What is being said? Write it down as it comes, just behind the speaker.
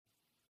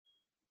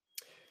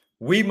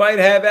We might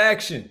have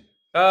action.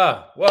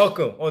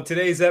 Welcome. On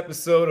today's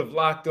episode of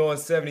Locked On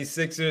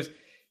 76ers,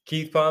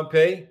 Keith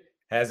Pompey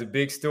has a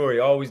big story,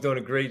 always doing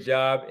a great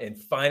job in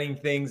finding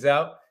things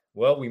out.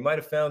 Well, we might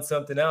have found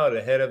something out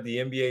ahead of the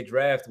NBA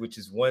draft, which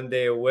is one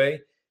day away.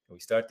 And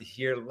we start to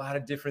hear a lot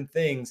of different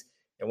things.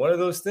 And one of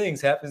those things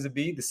happens to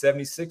be the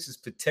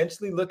 76ers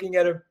potentially looking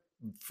at a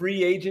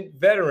free agent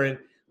veteran.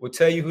 We'll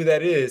tell you who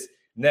that is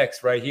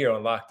next, right here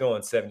on Locked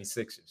On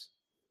 76ers.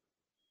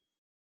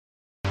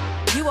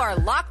 You are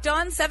Locked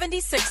On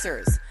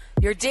 76ers,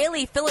 your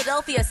daily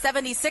Philadelphia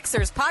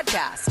 76ers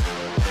podcast.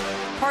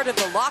 Part of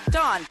the Locked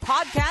On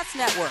Podcast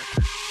Network,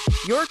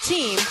 your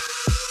team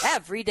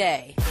every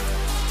day.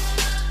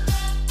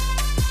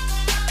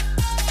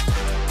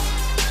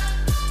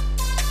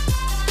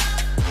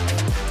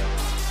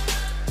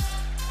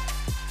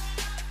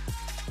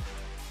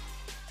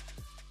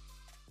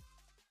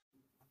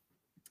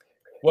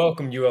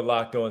 Welcome, you are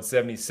Locked On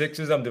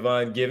 76ers. I'm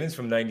Devon Givens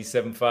from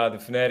 97.5 The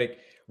Fanatic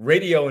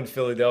Radio in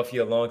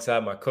Philadelphia,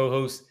 alongside my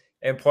co-host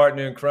and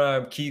partner in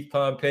crime, Keith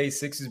Pompey,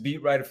 Sixers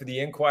beat writer for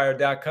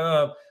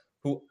TheInquirer.com,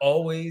 who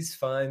always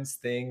finds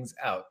things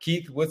out.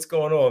 Keith, what's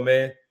going on,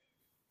 man?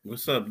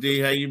 What's up, D?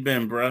 How you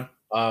been, bro?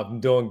 I'm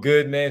doing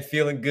good, man.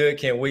 Feeling good.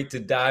 Can't wait to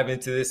dive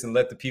into this and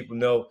let the people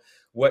know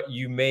what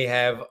you may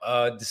have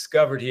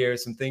discovered here,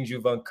 some things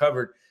you've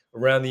uncovered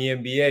around the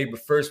NBA.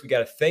 But first, we got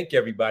to thank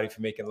everybody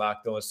for making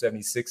Locked On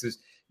 76ers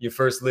your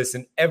first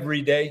listen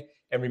every day.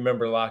 And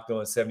remember, Locked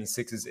On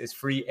 76ers is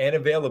free and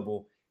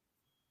available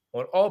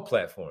on all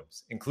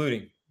platforms,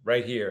 including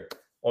right here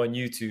on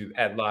YouTube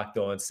at Locked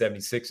On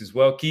 76ers.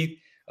 Well, Keith,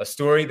 a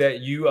story that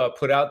you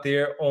put out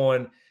there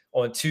on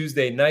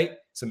Tuesday night,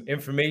 some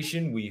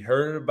information. We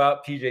heard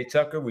about PJ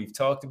Tucker. We've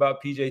talked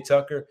about PJ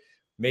Tucker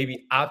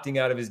maybe opting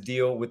out of his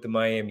deal with the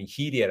Miami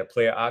Heat. He had a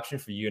player option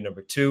for year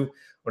number 2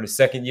 on the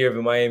second year of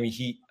a Miami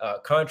Heat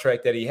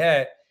contract that he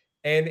had.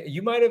 And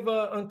you might have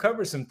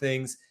uncovered some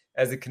things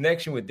as a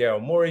connection with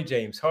Daryl Morey,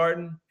 James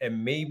Harden,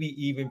 and maybe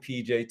even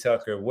PJ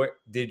Tucker. What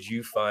did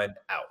you find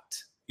out?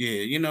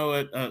 Yeah, you know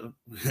what?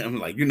 I'm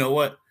like, you know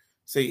what?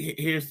 See,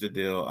 here's the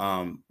deal.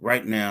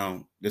 Right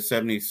now, the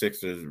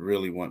 76ers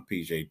really want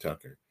PJ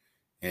Tucker.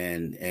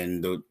 And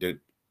the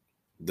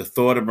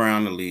thought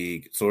around the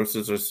league,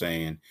 sources are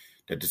saying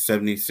that the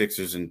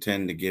 76ers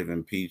intend to give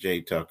him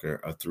PJ Tucker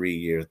a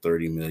 3-year,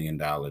 $30 million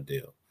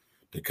deal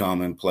to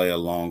come and play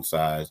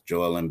alongside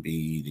Joel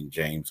Embiid and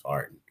James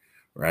Harden,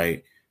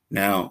 right?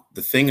 Now,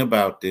 the thing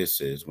about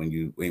this is when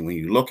you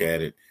look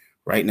at it,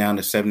 right now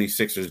the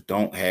 76ers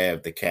don't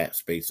have the cap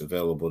space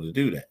available to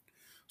do that.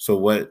 So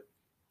what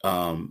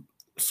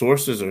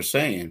sources are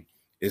saying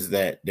is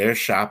that they're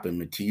shopping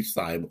Matisse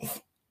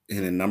Thybulle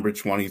in a number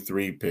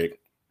 23 pick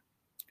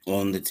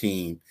on the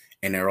team,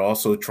 and they're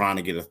also trying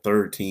to get a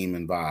third team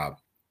involved.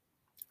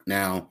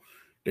 Now,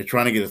 they're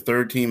trying to get a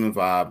third team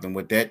involved, and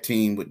what that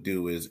team would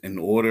do is, in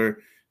order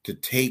to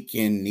take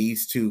in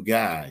these two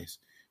guys,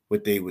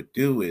 what they would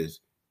do is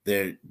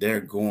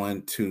they're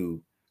going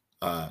to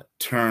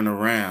turn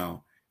around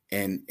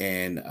and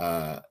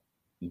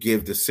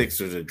give the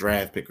Sixers a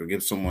draft pick or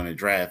give someone a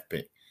draft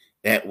pick.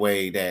 That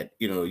way that,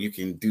 you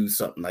can do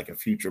something like a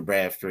future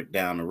draft pick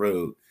down the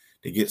road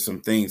to get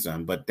some things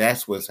done. But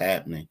that's what's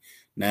happening.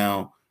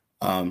 Now,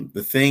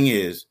 the thing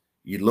is,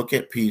 you look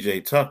at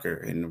PJ Tucker,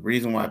 and the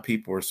reason why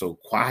people are so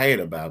quiet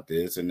about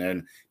this, and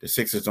then the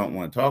Sixers don't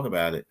want to talk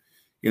about it,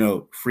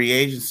 free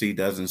agency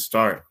doesn't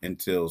start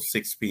until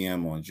 6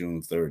 p.m. on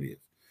June 30th.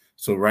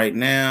 So right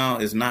now,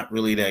 it's not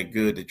really that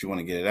good that you want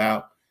to get it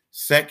out.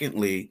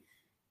 Secondly,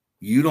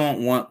 you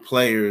don't want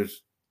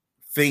players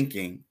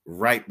thinking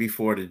right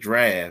before the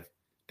draft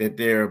that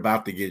they're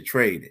about to get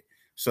traded.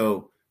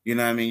 So, you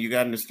got to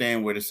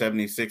understand where the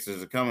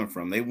 76ers are coming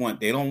from. They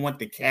don't want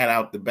the cat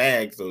out the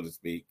bag, so to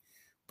speak.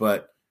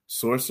 But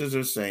sources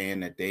are saying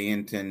that they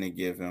intend to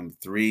give him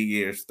 3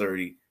 years,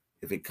 30.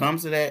 If it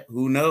comes to that,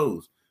 who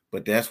knows?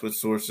 But that's what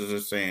sources are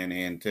saying.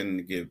 They intend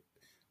to give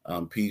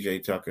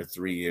PJ Tucker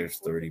 3 years,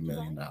 $30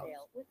 million.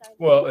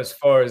 Well, as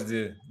far as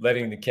the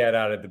letting the cat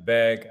out of the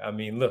bag, I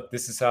mean, look,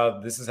 this is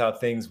how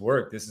things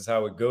work. This is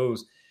how it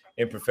goes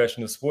in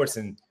professional sports.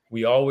 And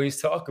we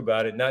always talk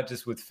about it, not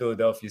just with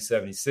Philadelphia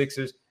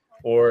 76ers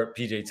or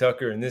PJ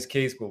Tucker in this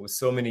case, but with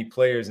so many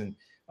players and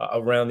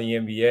around the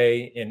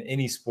NBA and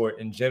any sport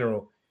in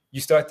general,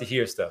 you start to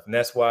hear stuff. And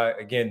that's why,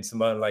 again,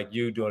 somebody like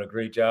you doing a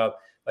great job,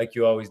 like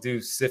you always do,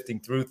 sifting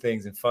through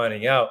things and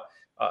finding out.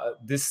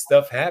 This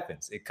stuff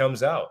happens. It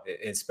comes out,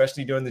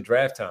 especially during the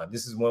draft time.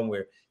 This is one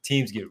where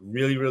teams get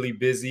really, really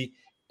busy.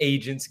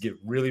 Agents get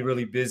really,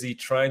 really busy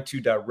trying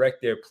to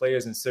direct their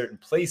players in certain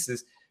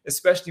places,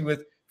 especially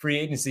with free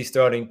agency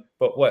starting,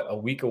 but a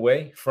week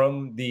away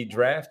from the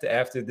draft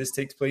after this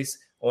takes place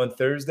on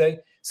Thursday.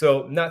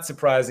 So not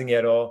surprising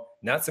at all.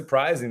 Not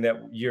surprising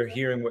that you're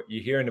hearing what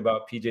you're hearing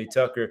about PJ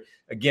Tucker,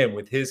 again,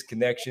 with his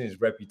connection,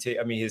 his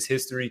reputation, his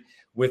history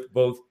with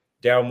both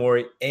Daryl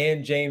Morey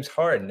and James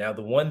Harden. Now,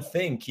 the one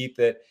thing, Keith,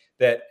 that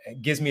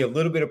gives me a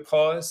little bit of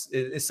pause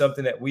is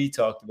something that we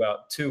talked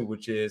about too,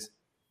 which is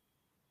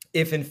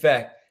if in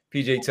fact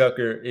PJ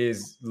Tucker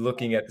is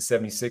looking at the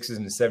 76ers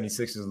and the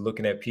 76ers are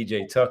looking at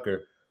PJ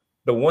Tucker.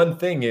 The one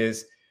thing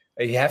is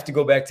you have to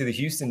go back to the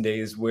Houston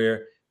days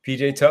where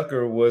PJ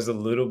Tucker was a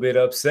little bit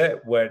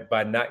upset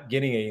by not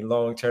getting a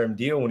long-term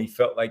deal when he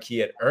felt like he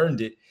had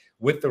earned it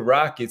with the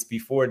Rockets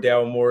before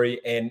Daryl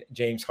Morey and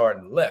James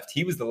Harden left.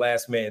 He was the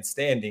last man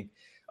standing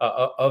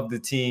of the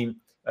team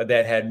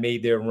that had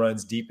made their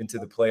runs deep into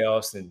the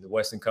playoffs and the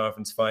Western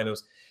Conference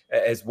Finals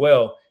as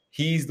well.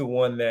 He's the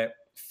one that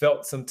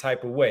felt some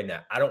type of way.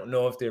 Now, I don't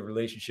know if their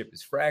relationship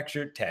is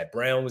fractured. Tad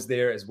Brown was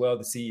there as well,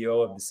 the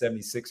CEO of the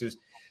 76ers.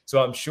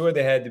 So I'm sure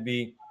there had to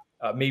be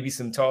maybe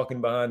some talking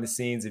behind the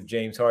scenes if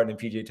James Harden and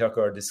PJ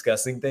Tucker are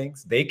discussing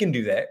things. They can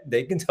do that.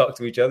 They can talk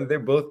to each other. They're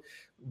both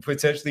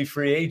potentially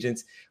free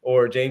agents,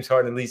 or James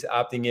Harden at least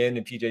opting in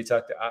and PJ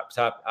Tucker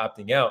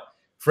opting out.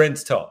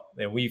 Friends talk.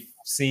 And we've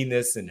seen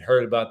this and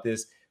heard about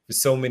this for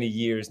so many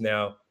years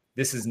now.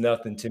 This is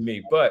nothing to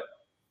me. But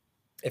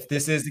if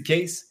this is the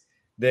case,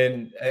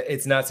 then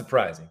it's not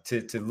surprising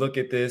to look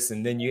at this.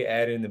 And then you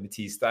add in the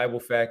Matisse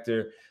Thybulle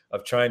factor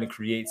of trying to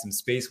create some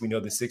space. We know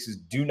the Sixers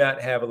do not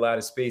have a lot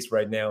of space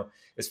right now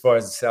as far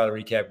as the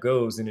salary cap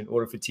goes. And in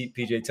order for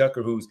PJ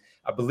Tucker, who's,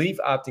 I believe,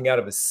 opting out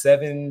of a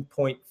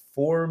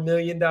 $7.4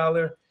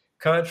 million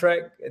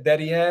contract that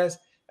he has,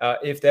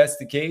 if that's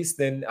the case,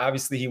 then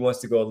obviously he wants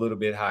to go a little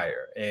bit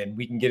higher. And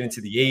we can get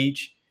into the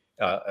age,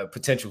 a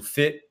potential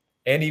fit,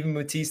 and even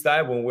Matisse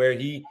Thybulle, where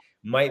he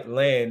might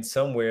land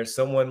somewhere.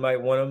 Someone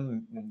might want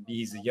him.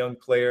 He's a young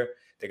player.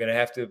 They're going to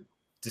have to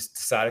just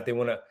decide if they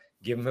want to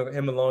give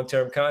him a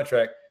long-term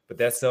contract. But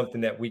that's something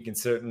that we can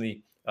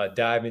certainly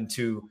dive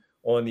into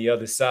on the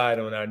other side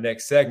on our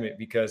next segment,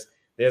 because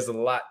there's a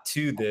lot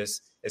to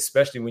this,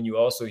 especially when you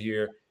also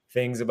hear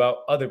things about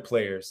other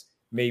players,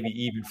 maybe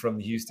even from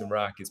the Houston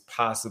Rockets,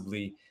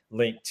 possibly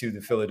linked to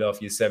the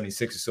Philadelphia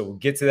 76ers. So we'll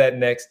get to that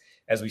next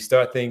as we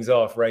start things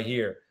off right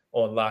here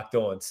on Locked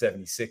On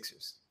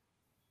 76ers.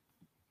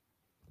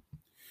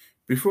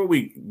 Before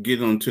we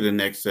get on to the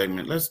next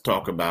segment, let's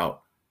talk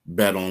about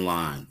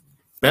BetOnline.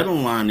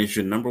 BetOnline is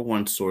your number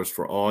one source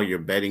for all your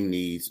betting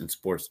needs and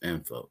sports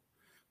info.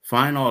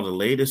 Find all the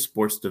latest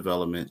sports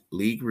development,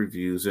 league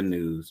reviews, and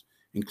news,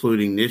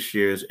 including this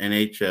year's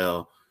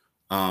NHL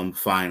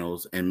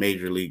finals and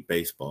Major League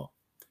Baseball.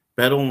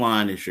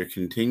 BetOnline is your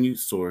continued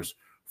source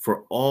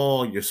for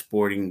all your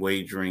sporting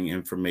wagering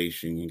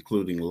information,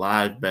 including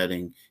live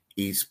betting,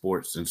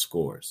 esports, and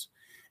scores.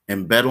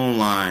 And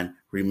BetOnline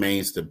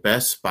remains the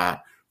best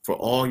spot for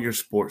all your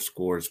sports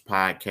scores,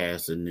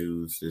 podcasts, and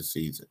news this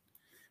season.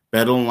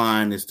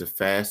 BetOnline is the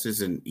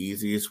fastest and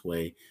easiest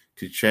way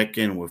to check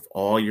in with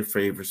all your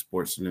favorite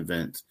sports and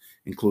events,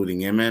 including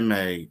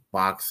MMA,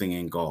 boxing,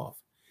 and golf.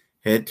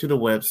 Head to the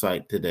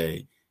website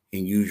today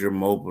and use your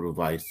mobile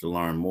device to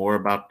learn more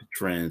about the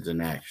trends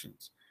and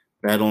actions.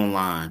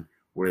 BetOnline,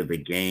 where the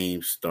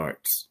game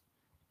starts.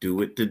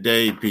 Do it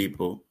today,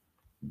 people.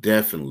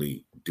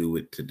 Definitely do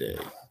it today.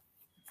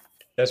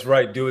 That's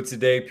right. Do it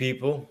today,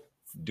 people.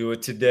 Do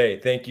it today.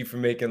 Thank you for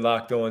making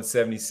Locked On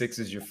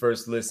 76ers your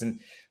first listen.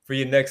 For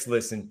your next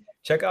listen,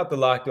 check out the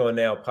Locked On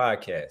Now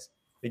podcast.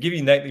 They give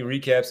you nightly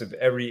recaps of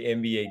every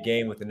NBA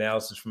game with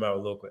analysis from our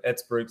local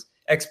experts.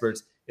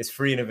 It's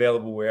free and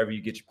available wherever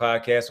you get your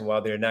podcasts. And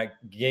while there are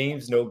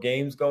no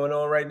games going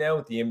on right now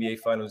with the NBA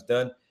Finals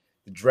done,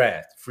 the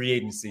draft, free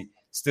agency,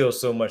 still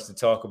so much to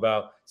talk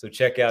about. So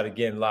check out,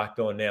 again, Locked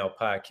On Now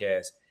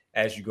podcast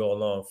as you go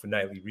along for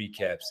nightly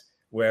recaps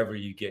wherever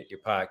you get your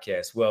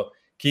podcasts. Well,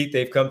 Keith,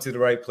 they've come to the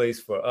right place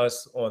for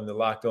us on the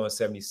Locked On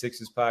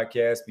 76ers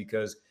podcast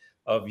because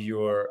of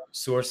your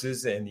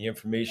sources and the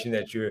information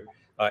that you're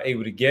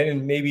able to get,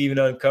 and maybe even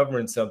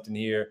uncovering something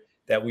here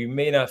that we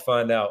may not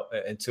find out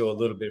until a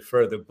little bit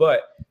further.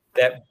 But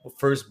that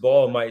first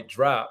ball might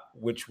drop,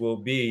 which will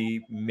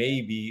be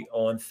maybe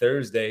on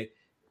Thursday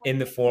in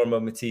the form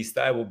of Matisse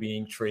Thybulle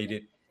being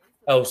traded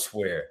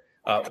elsewhere.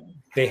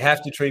 They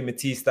have to trade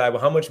Matisse Thybulle.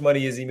 How much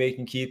money is he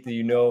making, Keith? Do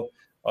you know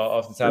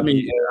off the top of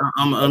your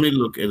head? Let me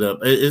look it up.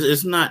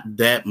 It's not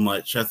that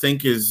much. I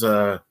think is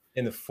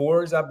in the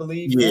fours, I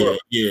believe. Four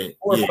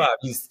or five.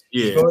 He's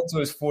going into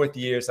his fourth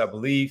year, so I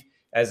believe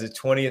as a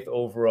 20th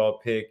overall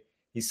pick.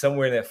 He's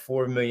somewhere in that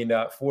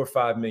 $4 or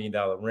 $5 million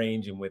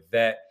range. And with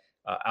that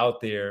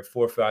out there, $4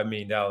 or $5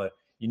 million,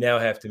 you now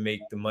have to make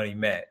the money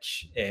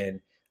match. And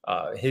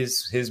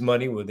his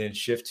money will then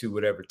shift to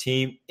whatever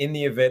team in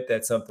the event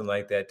that something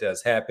like that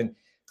does happen,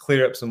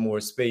 clear up some more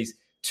space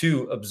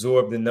to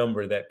absorb the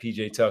number that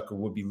PJ Tucker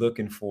would be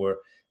looking for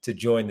to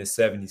join the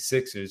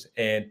 76ers.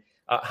 And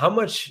how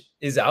much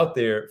is out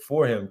there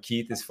for him,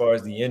 Keith, as far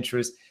as the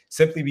interest?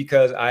 Simply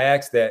because I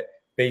asked that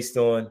based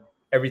on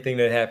everything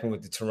that happened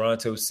with the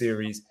Toronto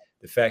series,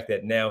 the fact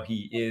that now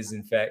he is,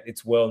 in fact,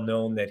 it's well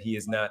known that he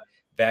is not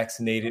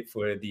vaccinated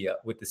for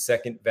with the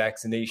second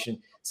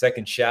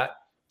shot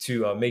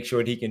to make sure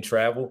that he can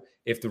travel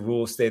if the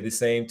rules stay the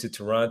same to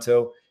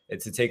Toronto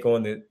and to take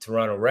on the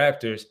Toronto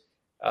Raptors.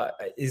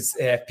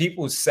 Have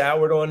people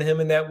soured on him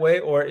in that way,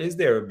 or is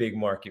there a big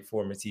market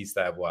for Matisse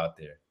Thybulle out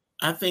there?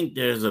 I think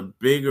there's a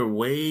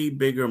way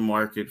bigger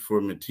market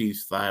for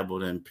Matisse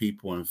Thybulle than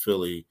people in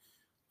Philly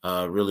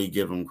really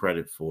give him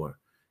credit for,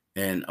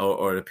 and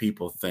or the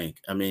people think.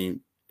 I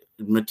mean,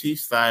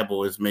 Matisse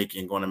Thybulle is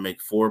going to make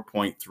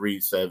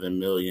 $4.37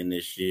 million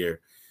this year.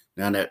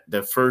 Now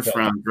that first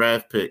round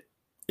draft pick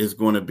is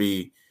going to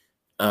be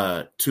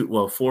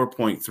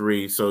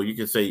 4.3. So you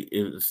could say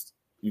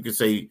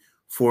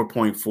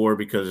 4.4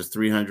 because it's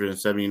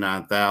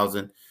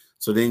 379,000.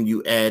 So then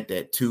you add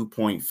that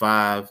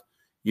 2.5.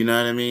 You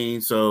know what I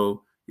mean?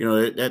 So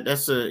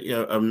that's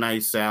a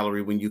nice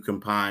salary when you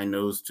combine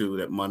those two.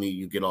 That money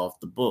you get off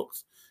the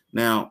books.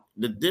 Now,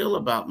 the deal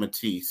about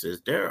Matisse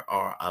is there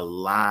are a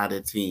lot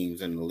of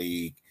teams in the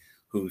league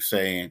who's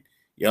saying,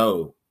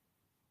 yo,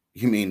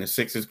 you mean the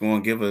Sixers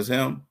going to give us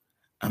him?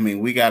 I mean,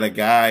 we got a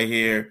guy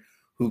here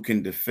who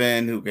can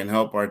defend, who can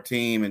help our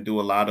team and do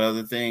a lot of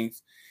other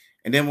things.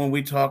 And then when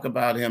we talk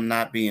about him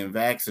not being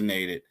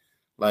vaccinated,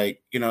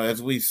 like,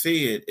 as we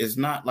see it, it's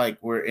not like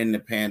we're in the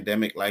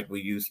pandemic like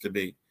we used to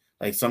be.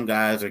 Like some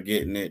guys are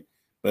getting it,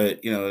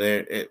 but,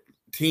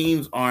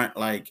 teams aren't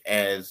like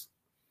as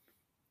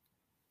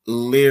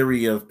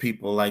leery of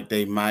people like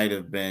they might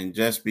have been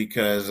just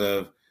because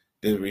of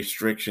the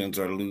restrictions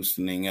are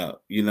loosening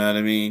up. You know what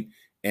I mean?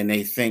 And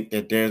they think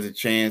that there's a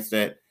chance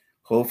that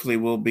hopefully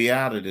we'll be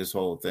out of this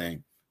whole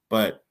thing.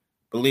 But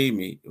believe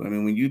me, I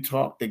mean, when you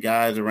talk to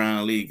guys around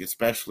the league,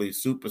 especially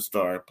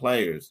superstar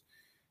players,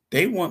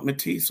 they want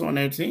Matisse on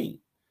their team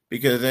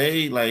because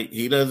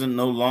he doesn't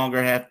no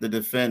longer have to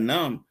defend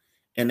them.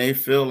 And they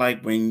feel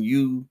like when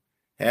you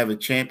have a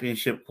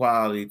championship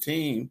quality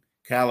team,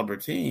 caliber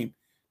team,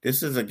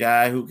 this is a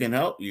guy who can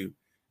help you.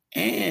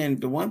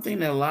 And the one thing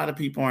that a lot of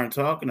people aren't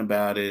talking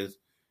about is,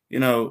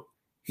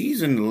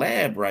 he's in the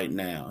lab right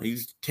now.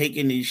 He's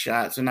taking these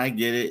shots, and I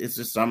get it. It's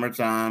the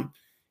summertime,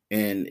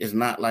 and it's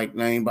not like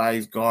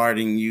anybody's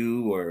guarding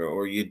you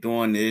or you're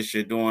doing this.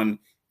 You're doing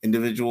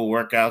individual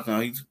workouts. Now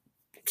he's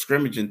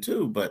scrimmaging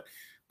too, but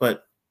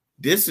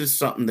this is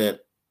something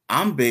that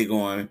I'm big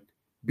on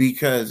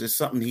because it's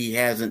something he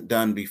hasn't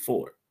done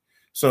before.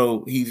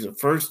 So he's the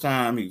first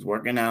time he's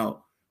working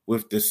out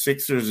with the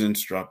Sixers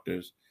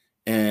instructors.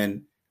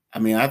 And I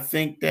mean, I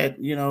think that,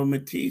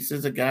 Matisse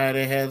is a guy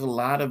that has a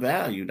lot of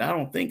value.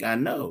 I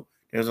know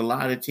there's a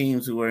lot of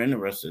teams who are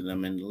interested in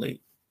him in the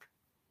league.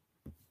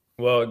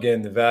 Well,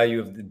 again, the value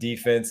of the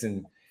defense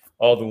and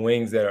all the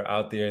wings that are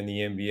out there in the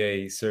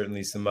NBA,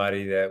 certainly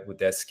somebody that with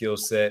that skill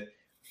set,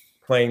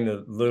 playing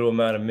the little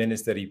amount of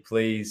minutes that he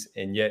plays,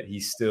 and yet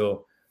he's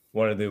still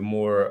one of the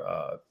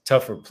more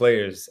tougher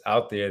players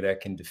out there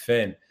that can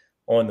defend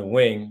on the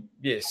wing.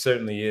 Yeah,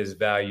 certainly is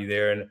value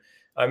there. And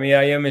I mean,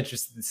 I am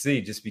interested to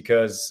see just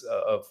because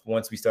of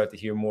once we start to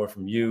hear more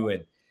from you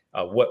and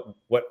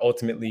what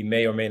ultimately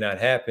may or may not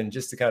happen,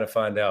 just to kind of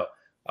find out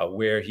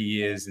where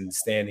he is and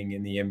standing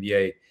in the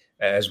NBA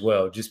as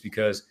well, just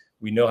because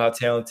we know how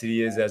talented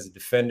he is as a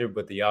defender,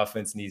 but the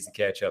offense needs to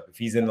catch up. If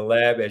he's in the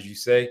lab, as you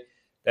say,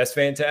 that's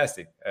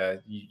fantastic.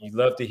 You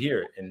love to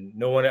hear it. And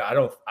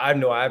I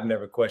know I've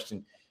never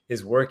questioned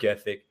his work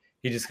ethic.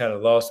 He just kind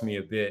of lost me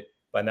a bit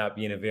by not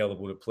being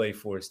available to play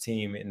for his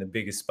team in the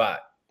biggest spot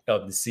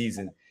of the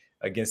season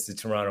against the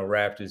Toronto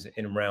Raptors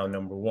in round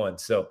number 1.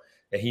 So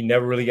he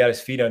never really got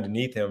his feet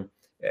underneath him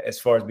as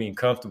far as being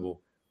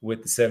comfortable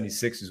with the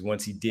 76ers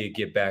once he did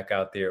get back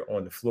out there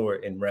on the floor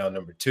in round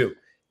number 2.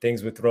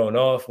 Things were thrown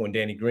off when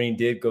Danny Green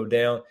did go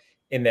down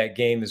in that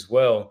game as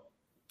well,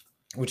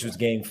 which was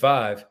game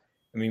 5.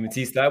 I mean,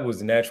 Matisse Thybulle was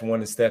the natural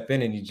one to step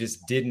in, and he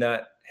just did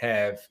not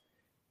have,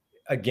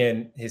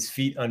 again, his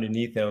feet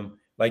underneath him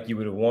like you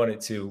would have wanted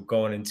to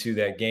going into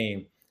that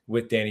game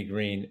with Danny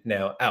Green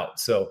now out.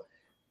 So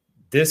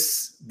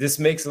this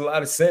makes a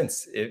lot of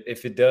sense.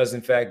 If it does,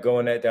 in fact, go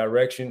in that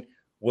direction,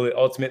 will it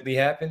ultimately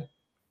happen?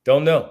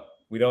 Don't know.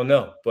 We don't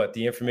know. But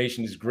the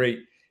information is great.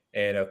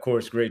 And, of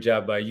course, great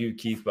job by you,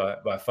 Keith,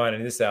 by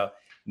finding this out.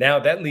 Now,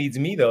 that leads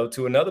me, though,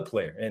 to another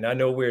player. And I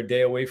know we're a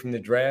day away from the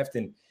draft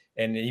and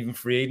even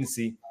free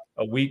agency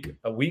a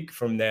week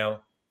from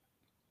now.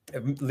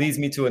 It leads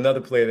me to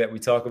another player that we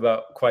talk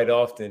about quite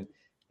often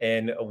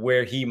and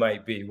where he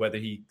might be, whether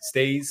he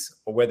stays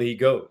or whether he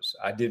goes.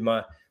 I did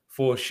my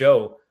full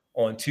show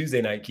on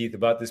Tuesday night, Keith,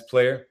 about this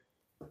player.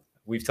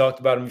 We've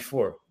talked about him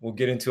before. We'll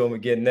get into him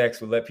again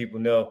next. We'll let people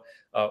know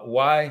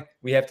why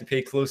we have to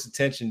pay close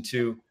attention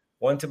to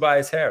one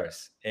Tobias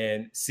Harris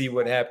and see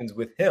what happens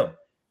with him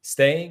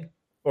staying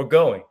or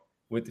going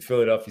with the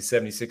Philadelphia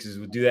 76ers.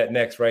 We'll do that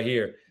next right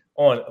here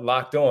on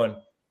Locked On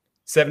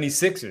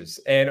 76ers.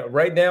 And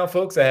right now,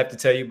 folks, I have to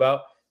tell you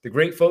about the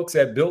great folks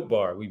at Built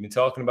Bar. We've been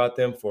talking about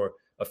them for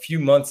a few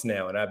months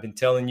now, and I've been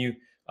telling you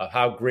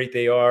how great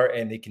they are,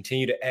 and they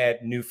continue to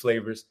add new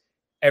flavors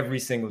every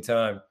single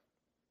time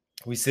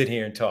we sit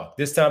here and talk.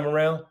 This time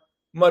around,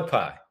 mud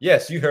pie.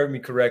 Yes, you heard me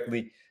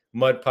correctly,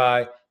 mud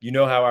pie. You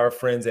know how our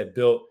friends at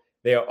Built,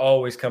 they are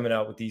always coming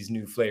out with these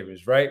new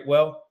flavors, right?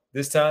 Well,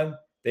 this time,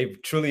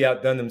 they've truly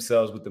outdone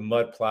themselves with the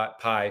mud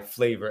pie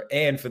flavor,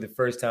 and for the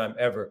first time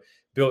ever,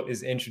 Built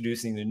is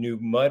introducing the new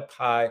mud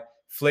pie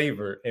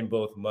flavor in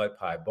both mud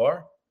pie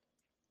bar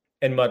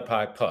and mud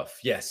pie puff.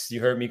 Yes, you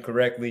heard me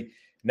correctly.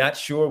 Not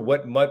sure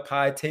what mud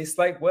pie tastes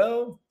like?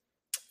 Well,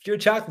 If you're a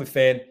chocolate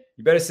fan,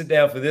 you better sit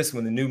down for this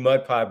one. The new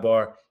Mud Pie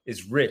bar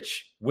is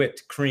rich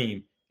whipped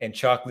cream and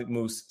chocolate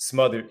mousse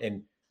smothered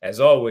in, as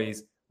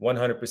always,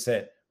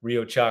 100%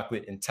 real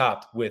chocolate and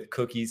topped with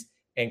cookies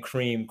and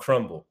cream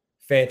crumble.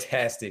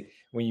 Fantastic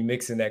when you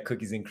mix in that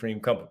cookies and cream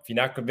crumble. If you're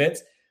not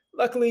convinced,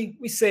 luckily,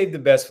 we saved the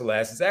best for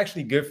last. It's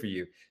actually good for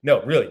you.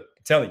 No, really,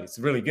 I'm telling you, it's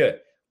really good.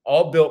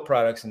 All Built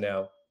products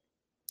now,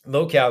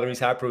 low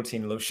calories, high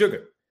protein, low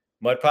sugar.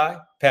 Mud Pie,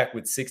 packed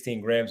with 16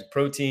 grams of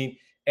protein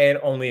and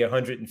only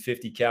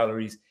 150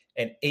 calories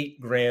and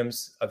 8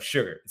 grams of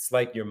sugar. It's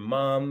like your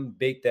mom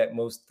baked that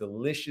most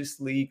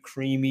deliciously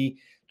creamy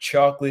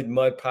chocolate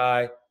mud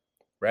pie,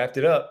 wrapped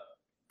it up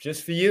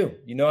just for you.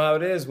 You know how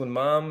it is when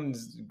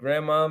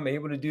grandmom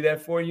able to do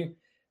that for you?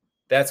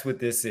 That's what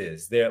this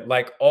is. They're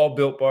like all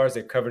Built bars.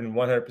 They're covered in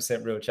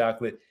 100% real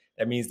chocolate.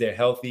 That means they're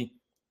healthy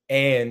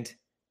and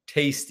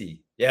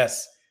tasty.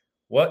 Yes.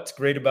 What's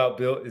great about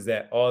Built is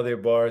that all their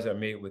bars are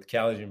made with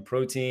collagen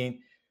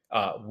protein,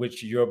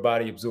 which your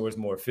body absorbs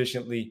more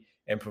efficiently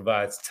and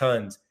provides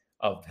tons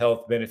of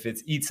health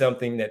benefits. Eat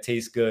something that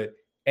tastes good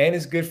and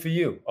is good for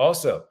you.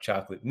 Also,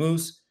 chocolate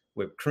mousse,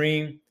 whipped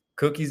cream,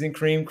 cookies and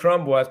cream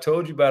crumble. I've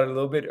told you about it a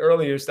little bit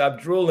earlier.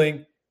 Stop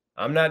drooling.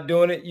 I'm not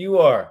doing it. You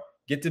are.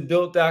 Get to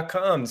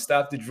Built.com to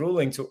stop the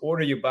drooling to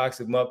order your box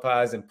of mud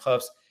pies and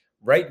puffs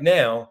right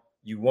now.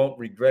 You won't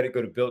regret it.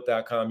 Go to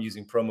Built.com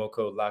using promo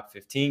code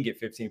LOCK15.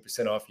 Get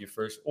 15% off your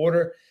first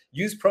order.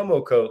 Use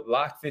promo code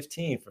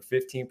LOCK15 for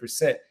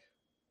 15%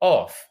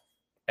 off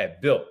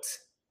at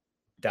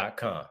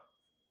Built.com.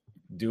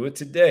 Do it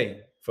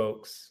today,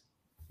 folks.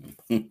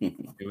 Do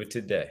it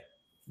today.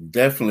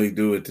 Definitely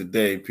do it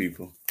today,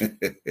 people.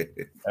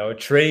 Our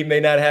trade may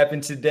not happen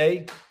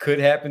today, could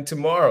happen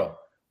tomorrow.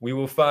 We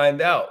will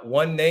find out.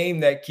 One name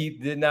that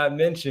Keith did not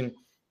mention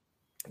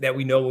that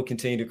we know will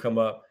continue to come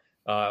up,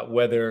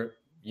 whether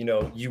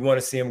you want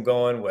to see him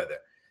gone, whether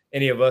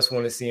any of us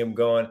want to see him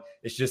gone.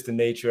 It's just the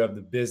nature of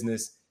the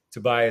business.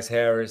 Tobias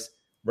Harris.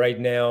 Right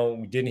now,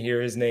 we didn't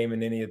hear his name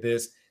in any of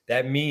this.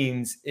 That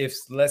means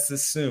let's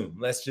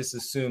just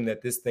assume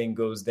that this thing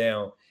goes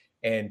down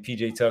and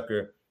PJ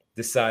Tucker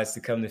decides to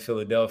come to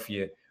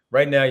Philadelphia.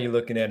 Right now, you're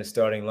looking at a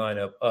starting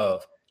lineup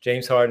of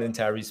James Harden and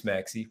Tyrese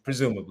Maxey,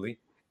 presumably,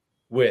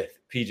 with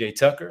PJ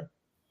Tucker,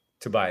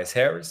 Tobias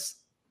Harris,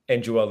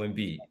 and Joel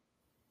Embiid.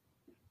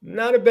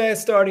 Not a bad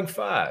starting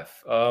five.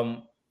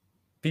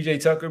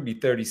 PJ Tucker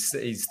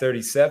he's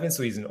 37,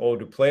 so he's an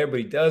older player, but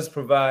he does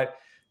provide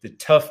the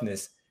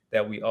toughness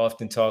that we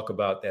often talk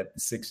about that the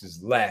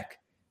Sixers lack,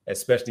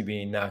 especially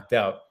being knocked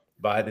out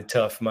by the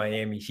tough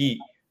Miami Heat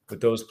with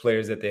those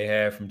players that they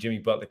have from Jimmy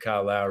Butler,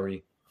 Kyle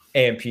Lowry,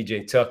 and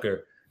PJ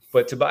Tucker.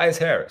 But Tobias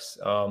Harris,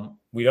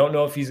 we don't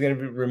know if he's going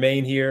to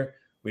remain here.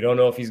 We don't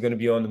know if he's going to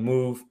be on the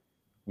move.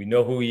 We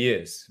know who he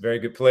is. Very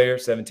good player,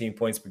 17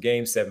 points per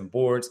game, 7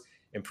 boards,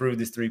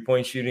 improved his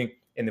three-point shooting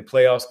in the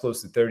playoffs,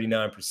 close to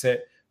 39%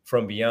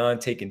 from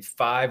beyond, taking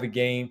 5 a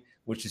game,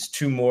 which is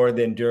 2 more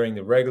than during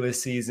the regular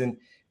season.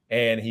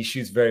 And he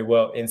shoots very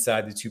well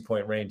inside the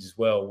 2-point range as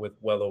well, with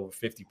well over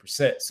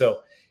 50%.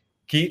 So,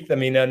 Keith, I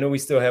know we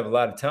still have a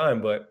lot of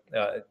time, but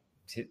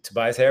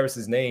Tobias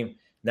Harris's name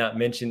not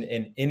mentioned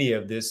in any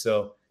of this.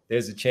 So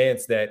there's a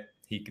chance that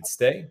he could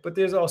stay, but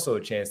there's also a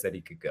chance that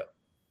he could go.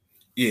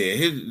 Yeah,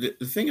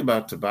 the thing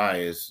about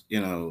Tobias,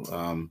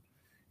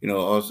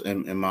 also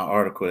in my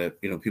article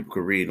that people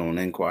could read on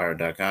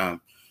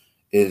Enquirer.com,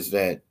 is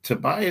that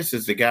Tobias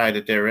is the guy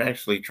that they're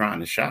actually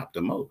trying to shop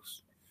the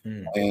most.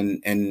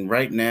 And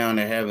right now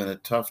they're having a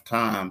tough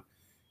time,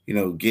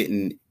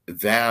 getting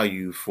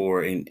value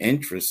for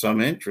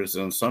some interest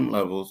on some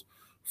levels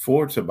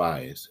for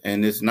Tobias.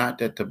 And it's not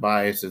that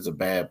Tobias is a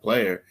bad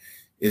player.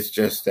 It's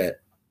just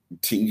that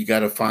you got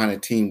to find a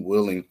team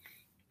willing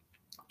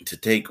to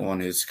take on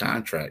his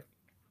contract.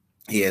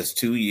 He has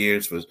 2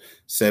 years for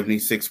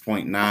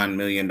 $76.9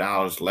 million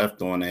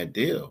left on that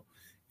deal.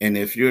 And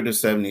if you're the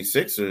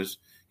 76ers,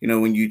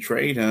 when you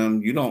trade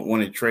him, you don't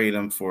want to trade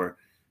him for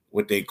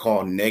what they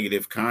call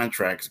negative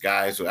contracts,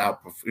 guys who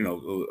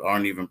who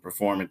aren't even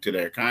performing to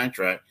their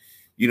contract.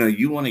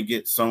 You want to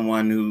get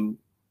someone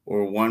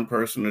or one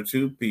person or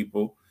two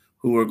people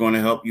who are going to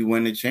help you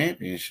win the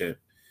championship.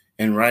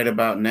 And right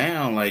about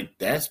now,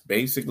 that's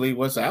basically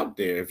what's out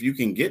there. If you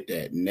can get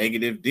that,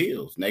 negative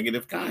deals,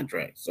 negative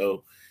contracts.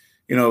 So,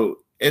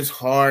 it's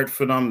hard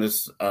for them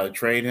to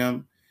trade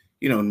him.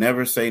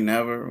 Never say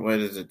never. What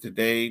is it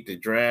today? The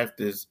draft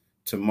is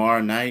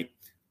tomorrow night.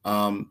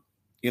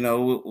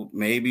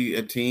 Maybe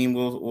a team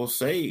will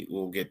say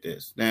we'll get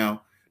this.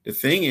 Now, the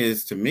thing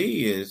is, to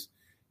me, is,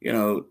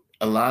 a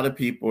lot of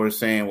people are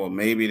saying, well,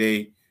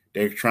 maybe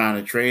they're trying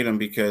to trade him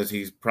because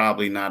he's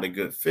probably not a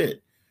good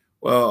fit.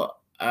 Well,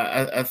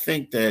 I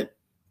think that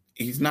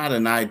he's not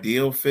an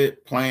ideal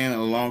fit playing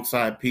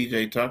alongside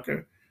PJ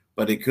Tucker,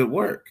 but it could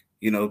work.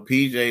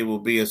 PJ will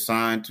be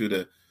assigned to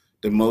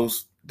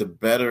the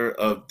better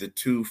of the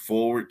two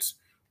forwards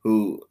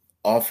who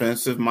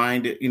offensive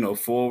minded,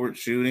 forward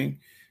shooting,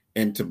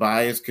 and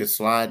Tobias could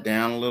slide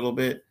down a little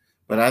bit.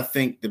 But I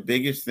think the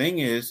biggest thing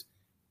is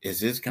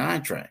his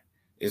contract.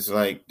 it's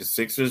like the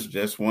Sixers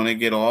just want to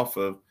get off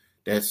of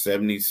that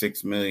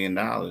 $76 million,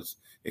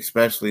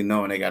 especially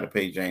knowing they got to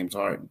pay James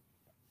Harden.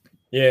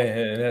 Yeah,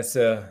 and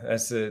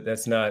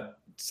that's not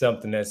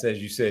something that's,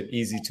 as you said,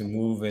 easy to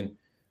move and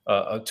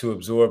to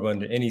absorb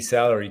under any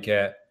salary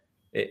cap.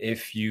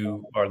 If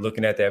you are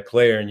looking at that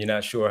player and you're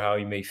not sure how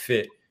he may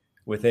fit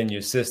within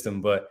your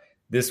system, but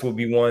this will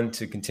be one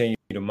to continue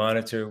to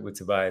monitor with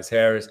Tobias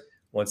Harris.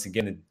 Once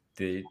again,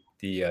 the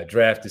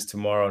draft is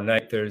tomorrow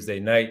night, Thursday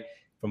night,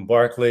 from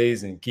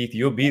Barclays, and Keith,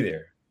 you'll be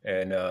there,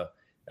 and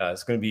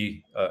it's going to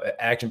be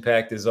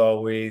action-packed as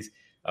always.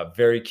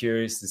 Very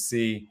curious to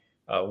see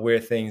where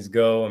things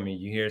go. I mean,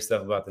 you hear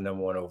stuff about the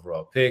number 1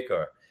 overall pick,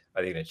 or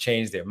are they going to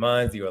change their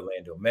minds? The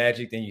Orlando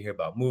Magic. Then you hear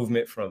about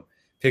movement from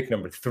pick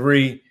number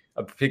 4,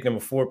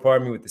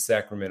 pardon me, with the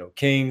Sacramento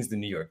Kings, the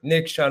New York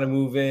Knicks trying to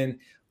move in,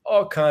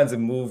 all kinds of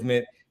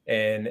movement.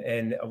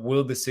 And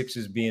will the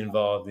Sixers be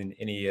involved in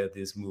any of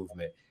this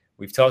movement?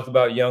 We've talked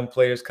about young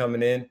players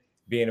coming in,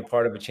 being a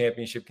part of a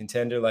championship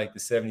contender like the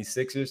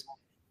 76ers.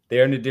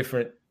 They're in a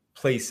different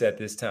place at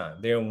this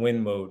time. They're in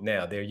win mode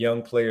now. Their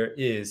young player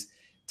is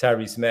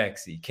Tyrese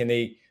Maxey. Can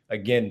they,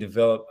 again,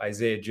 develop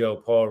Isaiah Joe,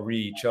 Paul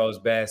Reed, Charles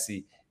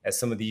Bassey as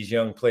some of these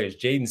young players?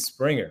 Jaden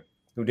Springer,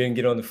 who didn't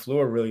get on the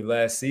floor really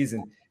last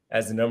season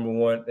as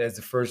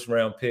the first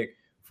round pick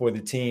for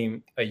the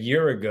team a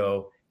year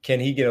ago. Can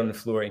he get on the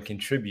floor and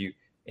contribute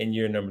in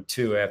year number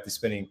 2 after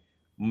spending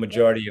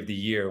majority of the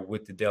year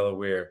with the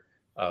Delaware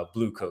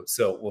Blue Coats?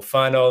 So we'll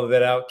find all of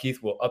that out.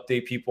 Keith will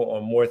update people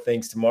on more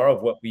things tomorrow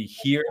of what we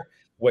hear,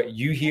 what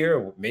you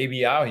hear.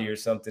 Maybe I'll hear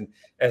something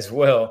as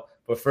well.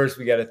 But first,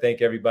 we got to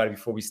thank everybody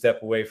before we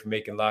step away for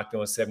making Locked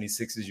On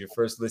 76ers your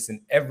first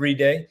listen every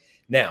day.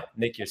 Now,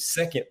 make your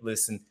second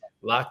listen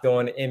Locked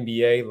On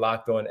NBA,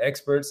 Locked On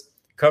Experts,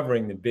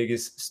 covering the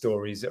biggest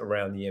stories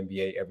around the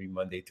NBA every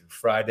Monday through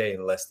Friday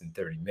in less than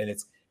 30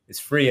 minutes. It's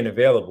free and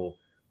available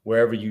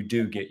wherever you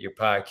do get your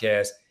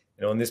podcast.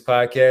 And on this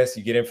podcast,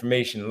 you get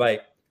information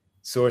like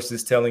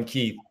sources telling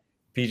Keith,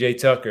 PJ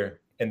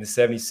Tucker, and the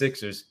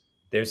 76ers,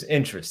 there's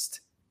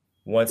interest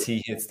once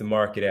he hits the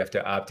market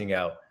after opting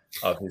out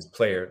of his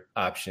player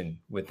option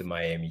with the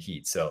Miami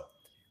Heat. So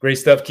great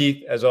stuff,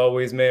 Keith. As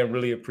always, man,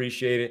 really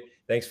appreciate it.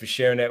 Thanks for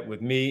sharing that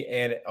with me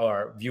and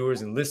our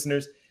viewers and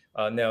listeners.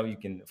 Now you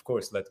can, of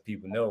course, let the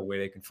people know where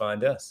they can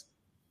find us.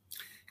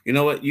 You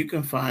know what? You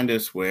can find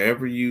us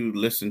wherever you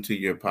listen to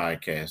your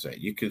podcast at.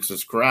 You can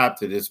subscribe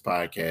to this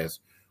podcast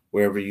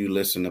wherever you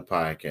listen to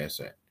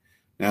podcasts at.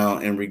 Now,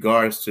 in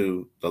regards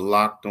to the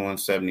Locked On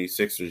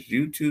 76ers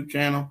YouTube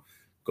channel,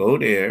 go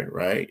there,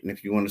 right? And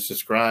if you want to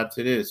subscribe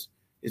to this,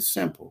 it's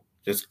simple.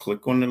 Just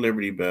click on the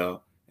Liberty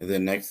Bell, and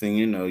then next thing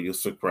you know, you'll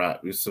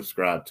subscribe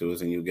to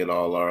us, and you'll get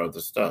all our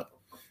other stuff.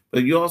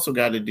 But you also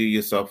got to do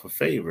yourself a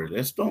favor.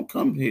 Let's don't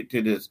come here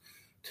to this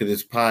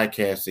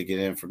podcast to get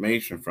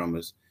information from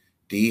us.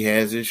 D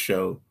has his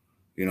show,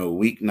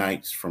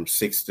 weeknights from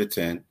 6 to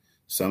 10.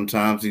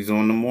 Sometimes he's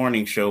on the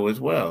morning show as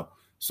well.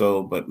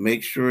 So, but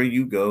make sure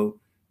you go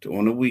to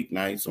on the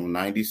weeknights on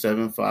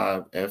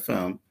 97.5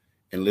 FM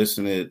and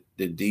listen to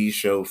the D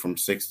show from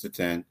 6 to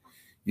 10.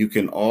 You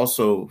can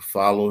also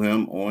follow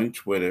him on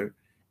Twitter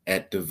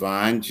at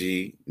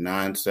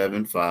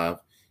DivineG975.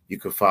 You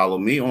can follow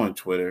me on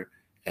Twitter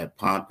at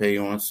Pompey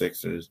on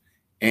Sixers,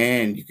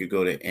 and you could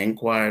go to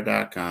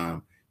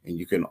Enquirer.com, and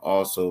you can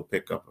also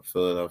pick up a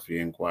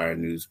Philadelphia Inquirer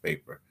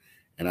newspaper.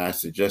 And I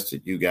suggest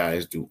that you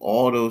guys do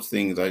all those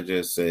things I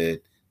just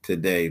said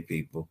today,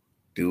 people.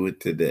 Do it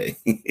today.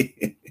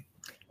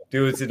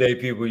 Do it today,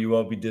 people. You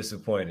won't be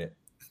disappointed.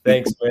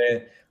 Thanks,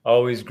 man.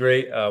 Always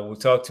great. We'll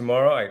talk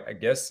tomorrow. I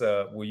guess,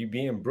 will you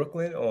be in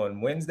Brooklyn on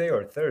Wednesday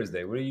or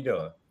Thursday? What are you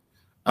doing?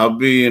 I'll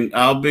be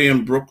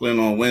in Brooklyn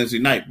on Wednesday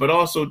night, but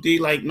also D,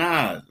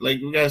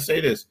 we gotta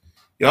say this.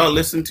 Y'all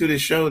listen to the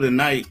show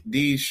tonight,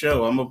 D's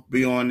show. I'm gonna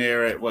be on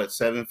there at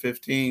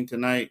 7:15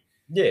 tonight.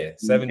 Yeah,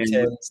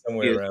 7:10,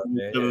 somewhere around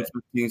there.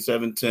 7:15,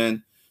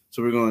 7:10.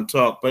 So we're gonna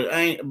talk, but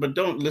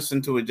don't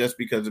listen to it just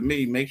because of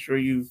me. Make sure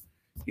you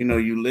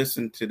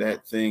listen to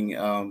that thing,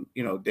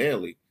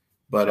 daily.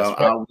 But right.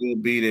 I will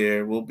be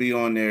there. We'll be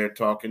on there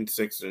talking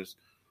Sixers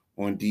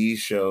on D's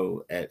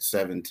show at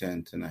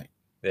 7:10 tonight.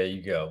 There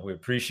you go. We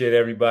appreciate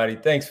everybody.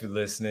 Thanks for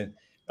listening.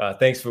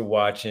 Thanks for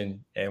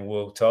watching, and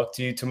we'll talk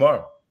to you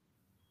tomorrow.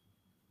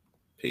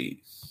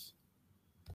 Peace.